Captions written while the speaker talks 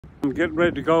I'm getting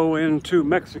ready to go into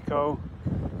Mexico.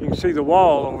 You can see the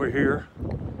wall over here.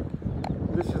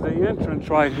 This is the entrance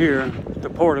right here, the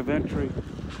port of entry.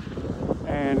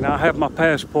 And I have my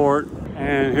passport,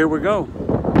 and here we go.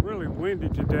 Really windy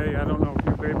today. I don't know if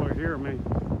you'll be able to hear me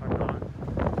or not.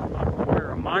 I'm not gonna wear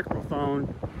a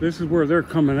microphone. This is where they're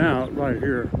coming out, right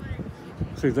here.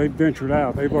 See, they've ventured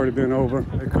out. They've already been over.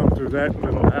 They come through that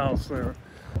little house there.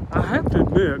 I have to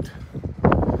admit,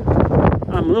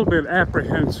 I'm a little bit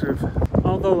apprehensive.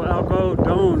 Although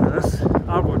Algodones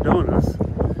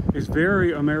is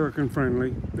very American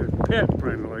friendly, they're pet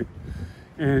friendly,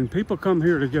 and people come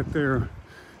here to get their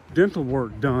dental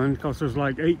work done because there's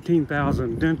like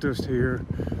 18,000 dentists here,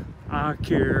 eye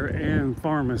care, and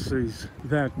pharmacies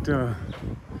that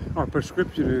are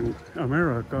prescription in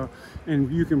America,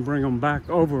 and you can bring them back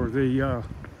over the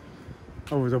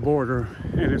border,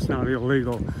 and it's not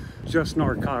illegal. Just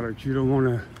narcotics. You don't want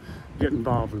to get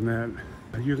involved in that.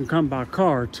 You can come by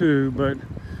car too, but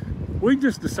we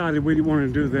just decided we didn't want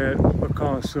to do that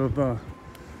because of it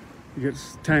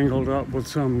gets tangled up with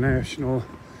some national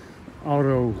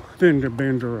auto fender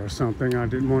bender or something. I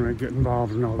didn't want to get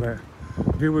involved in all that.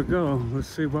 Here we go. Let's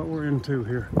see what we're into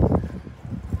here.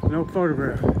 No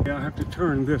photograph. Yeah, I have to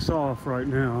turn this off right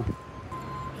now.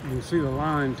 You can see the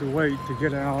line to wait to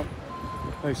get out.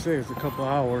 They say it's a couple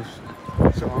hours.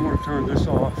 So I'm going to turn this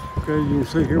off. Okay, you can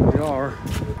see here we are.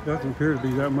 Doesn't appear to be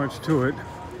that much to it.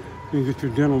 You can get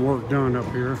your dental work done up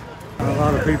here. A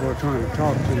lot of people are trying to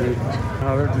talk to me.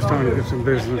 They're just trying to get some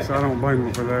business. I don't blame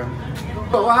them for that.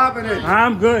 What happened?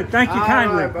 I'm good. Thank you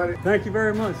kindly. Right, thank you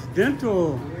very much.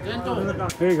 Dental.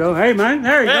 There you go. Hey, man.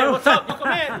 There you go. What's up? Welcome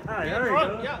in. There you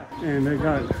go. Yeah. And they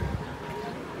got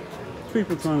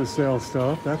people trying to sell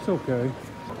stuff. That's okay.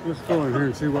 Let's go in here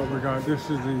and see what we got. This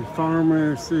is the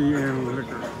pharmacy and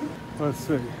liquor. Let's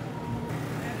see.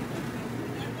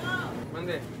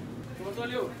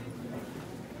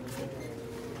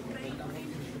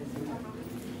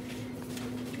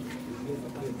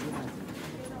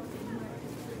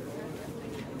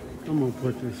 I'm gonna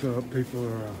put this up. People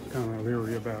are kind of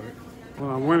leery about it. Well,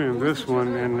 I went in this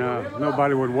one and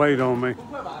nobody would wait on me.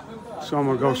 So I'm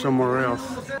gonna go somewhere else.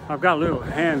 I've got a little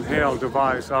handheld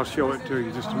device. I'll show it to you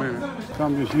in just a minute. So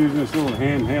I'm just using this little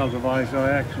handheld device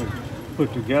I actually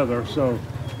put together. So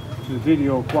the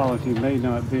video quality may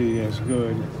not be as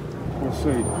good. We'll see.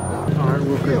 All right,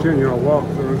 we'll continue our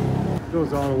walkthrough. It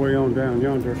goes all the way on down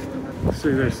yonder.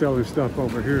 See, they're selling stuff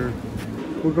over here.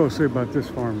 We'll go see about this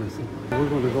pharmacy. We're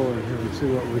going to go in here and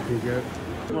see what we can get.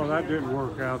 Well, that didn't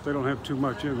work out. They don't have too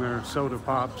much in there. Soda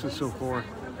pops and so forth.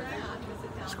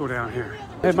 Let's go down here.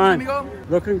 Hey, man.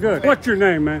 Looking good. What's your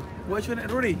name, man? What's your name?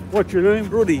 Rudy. What's your name?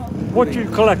 Rudy. What you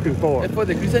collecting for? For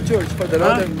the Christian church. For the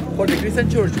Lord. For the Christian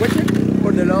church. What's it?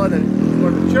 For the Lord.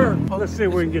 For the church. Let's see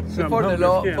if we can get some. For the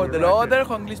Lord. For the Lord.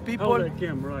 English people. Hold that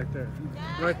camera right there.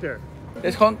 Right there.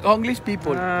 It's English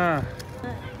people. How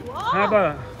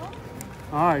about?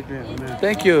 All right, then, man.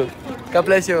 Thank you. God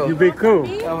bless you. You be cool.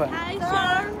 Hi,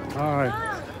 sir. All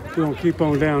right. We're going to keep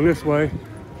on down this way.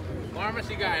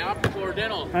 Pharmacy guy, office for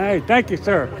dental. Hey, thank you,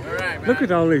 sir. All right, man. Look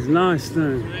at all these nice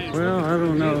things. Well, I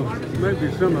don't know.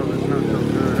 Maybe some of it's not so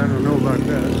good. I don't know about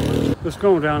that. Let's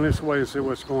go down this way and see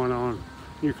what's going on.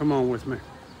 You come on with me.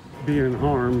 Being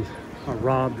harmed or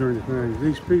robbed or anything.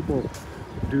 These people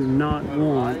do not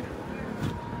want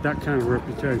that kind of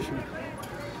reputation.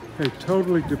 They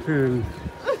totally depend,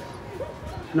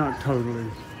 not totally,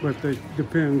 but they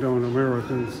depend on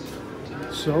Americans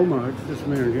so much. This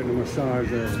man getting a massage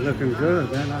there, looking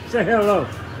good. Man. Say hello.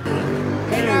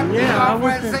 Hey, yeah, I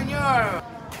wish it.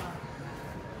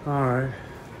 All right.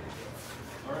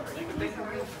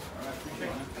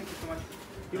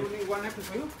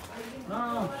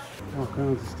 All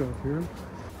kinds of stuff here.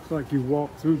 It's like you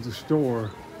walk through the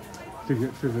store to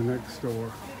get to the next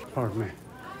store. Pardon me.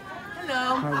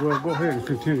 Hello. I will go ahead and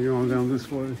continue on down this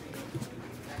way.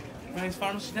 My name's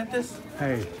Pharmacy Dentist.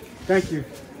 Hey, thank you.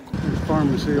 There's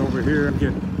pharmacy over here.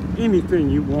 Get anything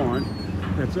you want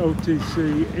that's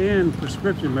OTC and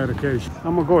prescription medication.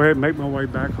 I'm gonna go ahead and make my way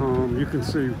back home. You can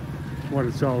see what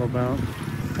it's all about.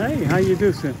 Hey, how you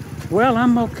do, sir? Well,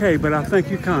 I'm okay, but I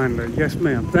thank you kindly. Yes,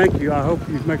 ma'am. Thank you. I hope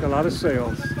you make a lot of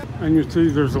sales. And you see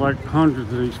there's like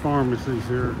hundreds of these pharmacies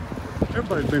here.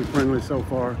 Everybody's been friendly so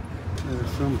far.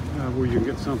 There's some where you can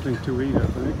get something to eat, I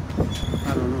think.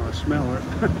 I don't know, I smell it.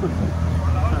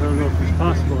 I don't know if it's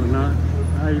possible or not.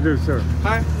 How you do, sir?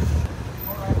 Hi.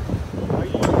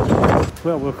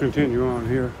 Well, we'll continue on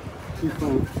here. Keep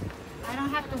on. I don't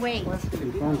have to wait.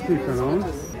 Keep on keeping on.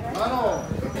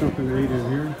 Something to eat in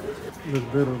here. A little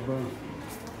bit of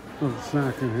little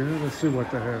snack in here. Let's see what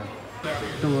they have.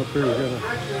 Come up here and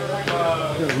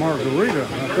get a margarita. I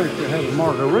think they have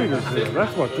margaritas here.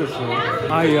 That's what this is.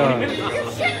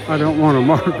 I don't want a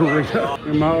margarita.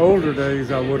 In my older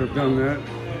days, I would have done that,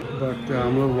 but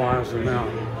I'm a little wiser now.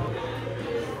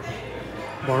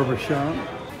 Barbershop.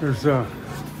 There's all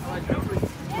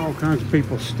kinds of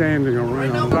people standing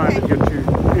around trying to get you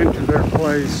into their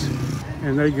place,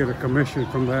 and they get a commission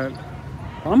from that.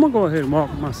 I'm gonna go ahead and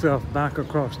walk myself back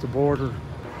across the border.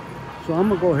 So I'm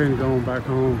gonna go ahead and go on back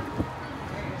home.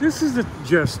 This is the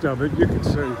gist of it, you can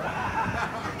see.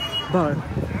 But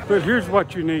here's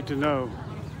what you need to know.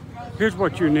 Here's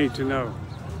what you need to know,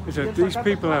 is that these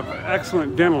people have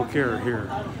excellent dental care here.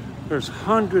 There's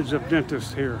hundreds of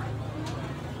dentists here.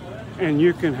 And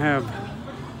you can have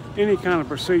any kind of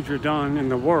procedure done in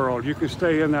the world. You can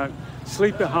stay in that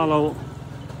Sleepy Hollow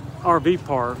RV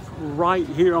park right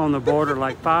here on the border,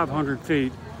 like 500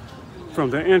 feet from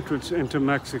the entrance into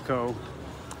Mexico.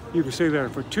 You can stay there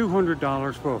for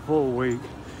 $200 for a full week.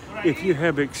 If you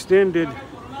have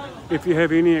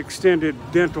any extended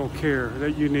dental care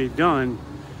that you need done,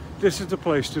 this is the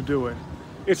place to do it.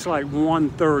 It's like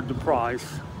 1/3 the price.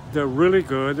 They're really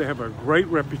good. They have a great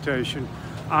reputation.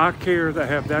 Eye care, they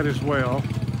have that as well.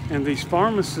 And these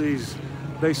pharmacies,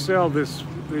 they sell the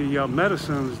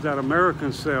medicines that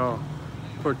Americans sell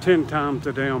for 10 times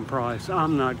the damn price.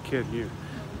 I'm not kidding you.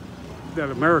 That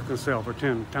Americans sell for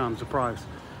 10 times the price.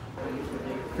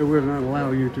 It will not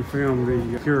allow you to film the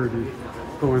security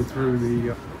going through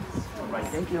the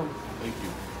Thank you.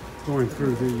 going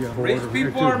through the border. Rich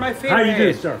people are my favorite. How you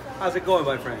doing, sir? How's it going,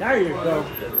 my friend? There you go.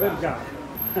 Good job.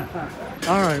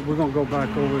 All right, we're gonna go back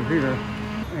over here,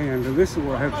 and this is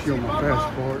where I have to show my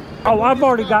passport. Oh, I've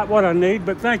already got what I need,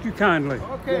 but thank you kindly.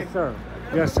 Okay. Yes, sir.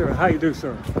 Yes, sir. How you do,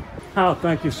 sir? Oh,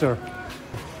 thank you, sir.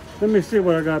 Let me see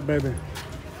what I got, baby.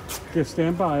 Just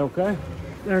stand by, okay?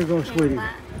 There you go, sweetie.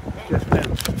 Yes, ma'am.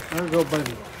 There you go,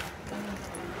 baby.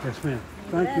 Yes, ma'am.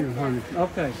 Thank you, honey.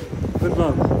 Okay. Good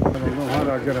luck. I don't know how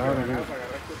do I get out of here.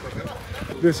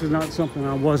 This is not something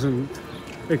I wasn't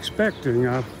expecting.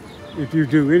 If you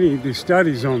do any of these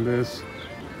studies on this,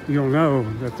 you'll know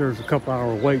that there's a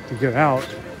couple-hour wait to get out.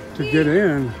 To get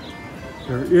in,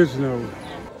 there is no.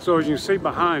 So as you see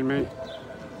behind me,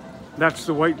 that's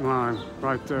the waiting line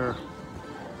right there.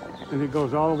 And it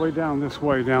goes all the way down this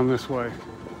way,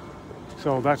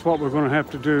 So that's what we're going to have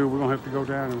to do. We're going to have to go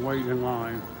down and wait in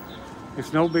line.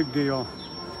 It's no big deal.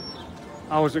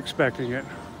 I was expecting it.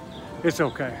 It's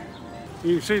okay.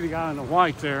 You can see the guy in the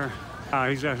white there.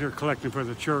 He's out here collecting for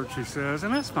the church, he says,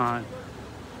 and that's fine.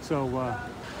 So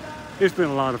it's been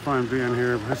a lot of fun being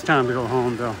here. It's time to go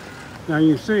home, though. Now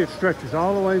you can see it stretches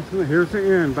all the way through. Here's the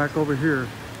end back over here.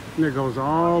 And it goes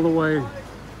all the way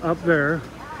up there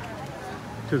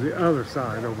to the other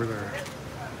side over there.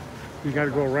 You got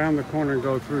to go around the corner and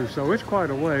go through. So it's quite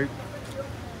a way.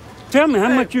 Tell me how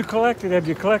much you collected. Have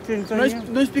you collected anything yet?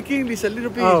 No speak English a little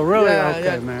bit. Oh, really? Yeah, Okay,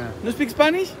 yeah. man. No speak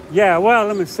Spanish? Yeah, well,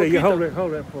 let me see. You Poquito.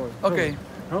 hold it for it. Okay.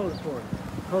 Hold it for it.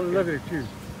 Hold it, look at you.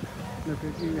 Look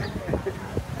at you.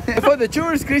 For the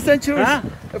church, Christian church. Huh?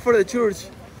 For the church.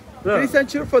 Look, Christian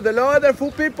church for the other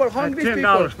full people, hungry $10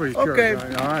 people. for your church. Okay.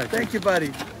 All right. Thank you,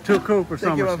 buddy. Too cool for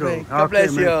Thank you, summer my school. friend. God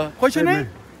bless man. you. What's your Hey, name?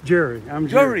 man. Jerry. I'm Jerry.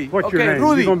 Jerry. What's your Okay, name?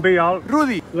 Rudy. You gonna be out?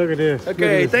 Rudy. Look at this. Look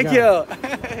Okay, at this thank guy. you.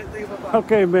 Thank you, Papa.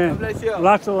 Okay, man. God bless you.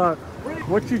 Lots of luck.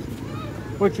 What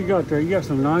you got there? You got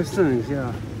some nice things,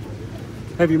 yeah.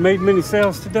 Have you made many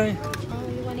sales today? Oh,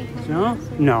 you want to come? No?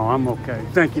 No, I'm okay.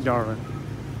 Thank you, darling.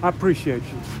 I appreciate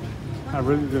you. I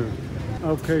really do.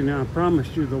 Okay, now I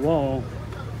promised you the wall,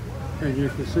 and you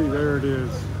can see there it is,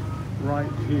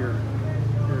 right here.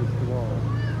 There's the wall.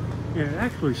 And it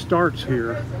actually starts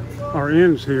here, or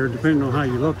ends here, depending on how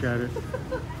you look at it.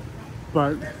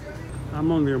 But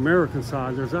I'm on the American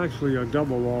side. There's actually a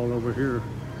double wall over here.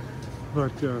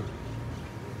 But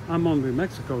I'm on the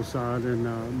Mexico side,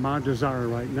 and my desire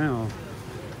right now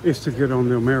is to get on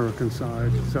the American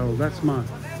side. So that's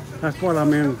what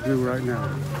I'm in to do right now.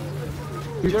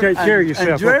 You take care of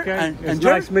yourself, okay? It's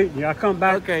nice meeting you. I'll come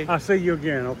back. Okay. I'll see you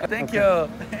again. Okay. Thank you.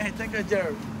 Thank you,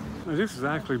 Jerry. Now, this is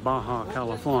actually Baja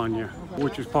California,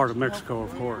 which is part of Mexico,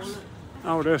 of course.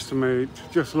 I would estimate,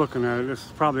 just looking at it, this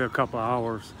is probably a couple of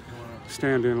hours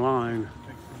stand in line.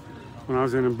 When I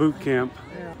was in a boot camp,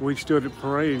 we stood at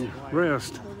parade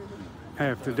rest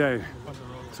half the day.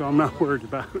 So I'm not worried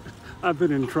about it. I've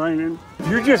been in training.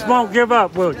 You just won't give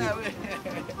up, will you?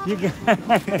 You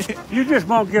just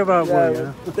won't give up, will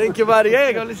you? Thank you, buddy.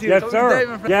 Hey, God bless you. Yes, Have a good day,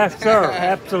 my sir. friend. Yes, sir.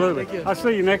 Absolutely. Thank you. I'll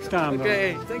see you next time, though.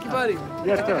 Okay, thank you, buddy.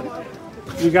 Yes, sir.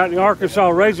 You got any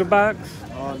Arkansas Razorbacks?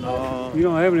 Oh no. You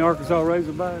don't have any Arkansas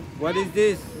Razorbacks? What is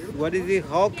this? What is it?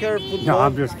 Hockey or football? No,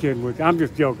 I'm just kidding with you. I'm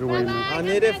just joking with you. I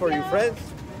need it for your friends.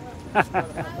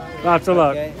 Lots of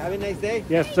luck. Okay, have a nice day.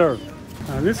 Yes, sir.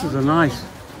 This is a nice,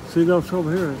 see those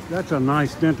over here? That's a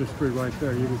nice dentistry right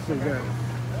there. You can see that.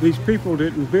 These people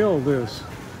didn't build this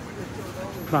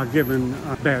by giving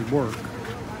bad work.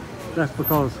 That's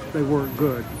because they weren't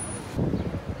good.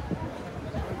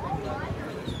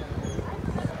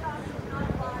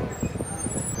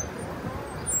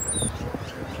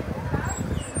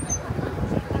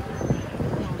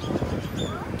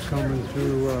 Coming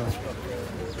to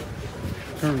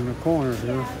turning the corner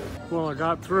here. Well, I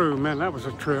got through. Man, that was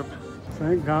a trip.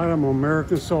 Thank God I'm on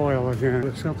American soil again.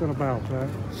 There's something about that.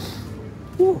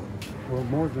 Whew. Well,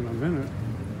 more than a minute.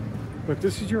 But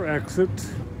this is your exit.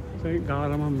 Thank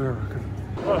God I'm American.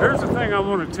 Well, here's the thing I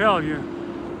want to tell you.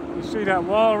 You see that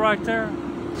wall right there?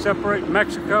 Separating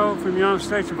Mexico from the United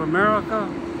States of America?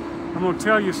 I'm going to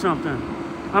tell you something.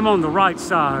 I'm on the right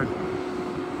side.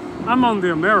 I'm on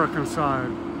the American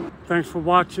side. Thanks for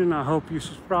watching. I hope you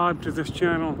subscribe to this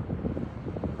channel.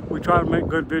 We try to make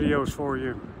good videos for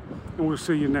you. And we'll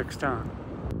see you next time.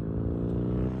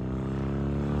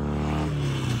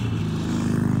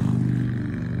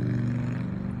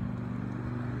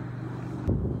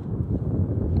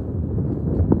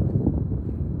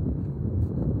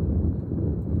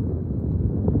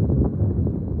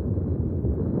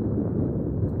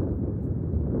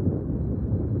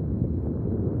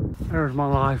 There's my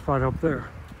life right up there.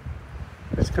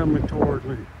 It's coming toward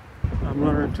me. I'm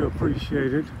learning to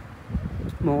appreciate it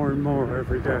more and more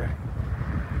every day.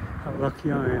 How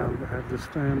lucky I am to have this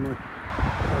family.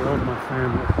 I love my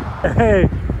family. Hey,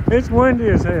 it's windy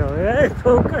as hell. Hey,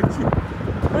 Puka.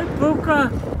 Hey, Puka.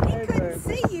 He couldn't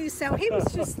see you, so he was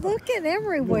just looking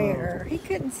everywhere. He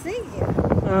couldn't see you.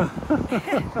 Yeah.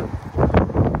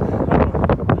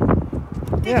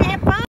 Did you have fun?